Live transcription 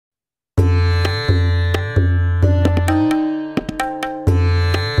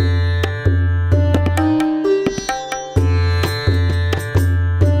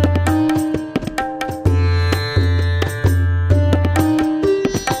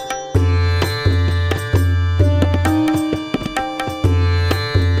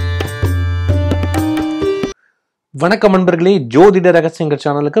வணக்கம் அன்பர்களே, ஜோதிட ரகசியங்கள்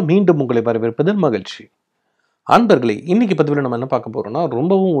சேனலுக்கு மீண்டும் உங்களை வரவேற்பதில் மகிழ்ச்சி. அன்பர்களே, இன்னைக்கு பதிவில் நம்ம என்ன பார்க்க போறோம்னா,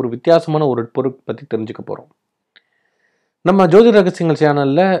 ரொம்பவும் ஒரு வித்தியாசமான ஒரு பொருள் பற்றி தெரிஞ்சுக்க போறோம். நம்ம ஜோதிட ரகசியங்கள்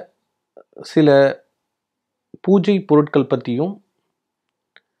சேனல்ல சில பூஜை பொருட்கள் பற்றியும்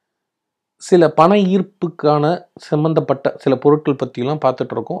சில பண ஈர்ப்புக்கான சம்பந்தப்பட்ட சில பொருட்கள் பற்றியெல்லாம்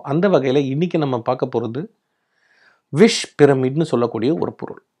பார்த்துட்டு இருக்கோம். அந்த வகையில் இன்னைக்கு நம்ம பார்க்க போகிறது விஷ் பிரமிட்னு சொல்லக்கூடிய ஒரு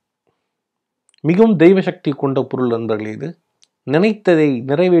பொருள். மிகவும் தெய்வ சக்தி கொண்ட பொருள் நண்பர்களே. இது நினைத்ததை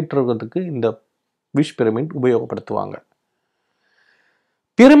நிறைவேற்றுவதற்கு இந்த விஷ் பிரமிட் உபயோகப்படுத்துவாங்க.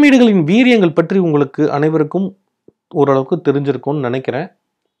 பிரமிடுகளின் வீரியங்கள் பற்றி உங்களுக்கு அனைவருக்கும் ஓரளவுக்கு தெரிஞ்சிருக்கும்னு நினைக்கிறேன்.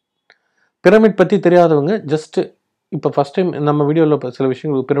 பிரமிட் பற்றி தெரியாதவங்க ஜஸ்ட் இப்போ ஃபர்ஸ்ட் டைம் நம்ம வீடியோவில் சில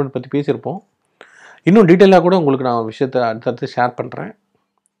விஷயங்கள் பிரமிட் பற்றி பேசியிருப்போம். இன்னும் டீட்டெயிலாக கூட உங்களுக்கு நான் விஷயத்தை அடுத்தடுத்து ஷேர் பண்ணுறேன்.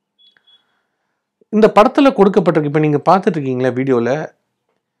 இந்த படத்தில் கொடுக்கப்பட்டிருக்கு, இப்போ நீங்கள் பார்த்துட்டு இருக்கீங்களா வீடியோவில்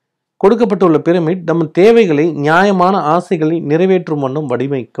கொடுக்கப்பட்டுள்ள பிரமிட் நம்ம தேவைகளை, நியாயமான ஆசைகளை நிறைவேற்றும் வண்ணம்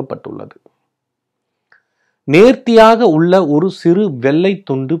வடிவமைக்கப்பட்டுள்ளது. நேர்த்தியாக உள்ள ஒரு சிறு வெள்ளை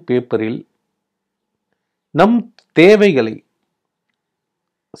துண்டு பேப்பரில் நம் தேவைகளை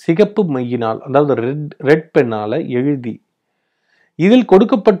சிகப்பு மையினால், அதாவது ரெட் பெண்ணால எழுதி இதில்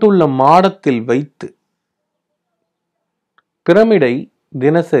கொடுக்கப்பட்டுள்ள மாடத்தில் வைத்து பிரமிடை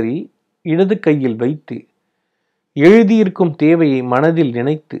தினசரி இடது கையில் வைத்து எழுதியிருக்கும் தேவையை மனதில்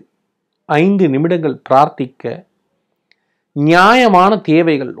நினைத்து 5 நிமிடங்கள் பிரார்த்திக்க நியாயமான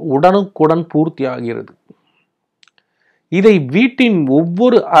தேவைகள் உடனுக்குடன் பூர்த்தியாகிறது. இதை வீட்டின்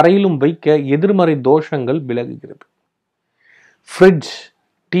ஒவ்வொரு அறையிலும் வைக்க எதிர்மறை தோஷங்கள் விலகுகிறது. ஃப்ரிட்ஜ்,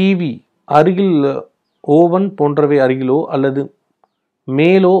 டிவி அருகில், ஓவன் போன்றவை அருகிலோ அல்லது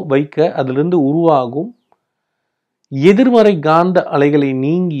மேலோ வைக்க அதிலிருந்து உருவாகும் எதிர்மறை காந்த அலைகளை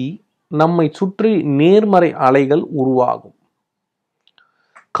நீங்கி நம்மை சுற்றி நேர்மறை அலைகள் உருவாகும்.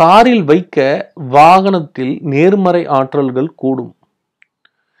 காரில் வைக்க வாகனத்தில் நேர்மறை ஆற்றல்கள் கூடும்.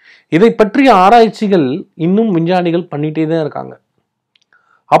 இதை பற்றிய ஆராய்ச்சிகள் இன்னும் விஞ்ஞானிகள் பண்ணிட்டே தான் இருக்காங்க.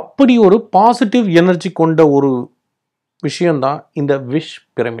 அப்படி ஒரு பாசிட்டிவ் எனர்ஜி கொண்ட ஒரு விஷயம்தான் இந்த விஷ்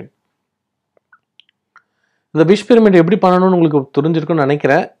பிரமிட். இந்த விஷ் பிரமிட் எப்படி பண்ணணும்னு உங்களுக்கு தெரிஞ்சிருக்குன்னு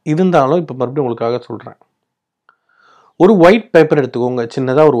நினைக்கிறேன். இருந்தாலும் இப்போ மறுபடியும் உங்களுக்காக சொல்றேன். ஒரு ஒயிட் பேப்பர் எடுத்துக்கோங்க.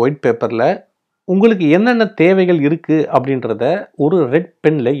 சின்னதாக ஒரு ஒயிட் பேப்பர்ல உங்களுக்கு என்னென்ன தேவைகள் இருக்கு அப்படின்றத ஒரு ரெட்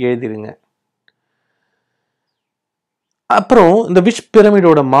பென்ல எழுதிடுங்க. அப்புறம் இந்த விஷ்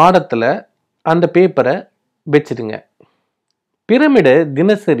பிரமிடோட மாடத்துல அந்த பேப்பரை வச்சிடுங்க. பிரமிடை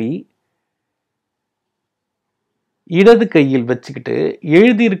தினசரி இடது கையில் வச்சுக்கிட்டு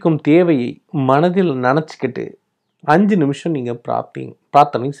எழுதியிருக்கும் தேவையை மனதில் நினைச்சுக்கிட்டு 5 நிமிஷம் நீங்க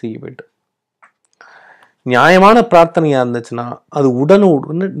பிரார்த்தனை செய்ய வேண்டும். நியாயமான பிரார்த்தனையா இருந்துச்சுன்னா அது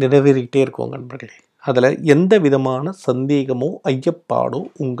உடனுடன் நிறைவேறிக்கிட்டே இருக்கும் நண்பர்களே. அதுல எந்த விதமான சந்தேகமோ ஐயப்பாடோ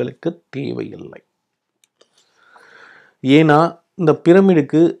உங்களுக்கு தேவையில்லை. ஏன்னா இந்த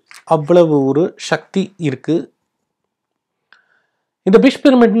பிரமிடுக்கு அவ்வளவு ஒரு சக்தி இருக்கு. இந்த விஷ்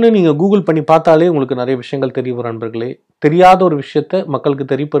பிரமிட்னு நீங்க கூகுள் பண்ணி பார்த்தாலே உங்களுக்கு நிறைய விஷயங்கள் தெரிய வரும் நண்பர்களே. தெரியாத ஒரு விஷயத்த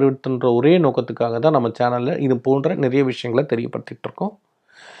மக்களுக்கு தெரியப்படுத்துன்ற ஒரே நோக்கத்துக்காக தான் நம்ம சேனல்ல இது போன்ற நிறைய விஷயங்களை தெரியப்படுத்திட்டு இருக்கோம்.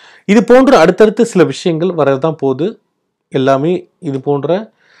 இது போன்ற அடுத்தடுத்து சில விஷயங்கள் வரதான் போகுது. எல்லாமே இது போன்ற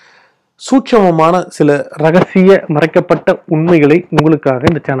சூட்சமமான சில ரகசிய மறைக்கப்பட்ட உண்மைகளை உங்களுக்காக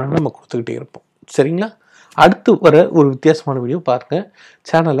இந்த சேனலில் நம்ம கொடுத்துக்கிட்டே இருப்போம். சரிங்களா? அடுத்து வர ஒரு வித்தியாசமான வீடியோ பாருங்க.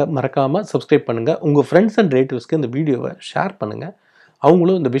 சேனலை மறக்காம சப்ஸ்கிரைப் பண்ணுங்க. உங்க ஃப்ரெண்ட்ஸ் அண்ட் ரிலேட்டிவ்ஸ்க்கு இந்த வீடியோவை ஷேர் பண்ணுங்க.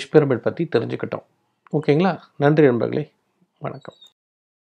 அவங்களும் இந்த விஷ் பிரமிட் பற்றி தெரிஞ்சுக்கிட்டோம். ஓகேங்களா? நன்றி நண்பர்களே. வணக்கம்.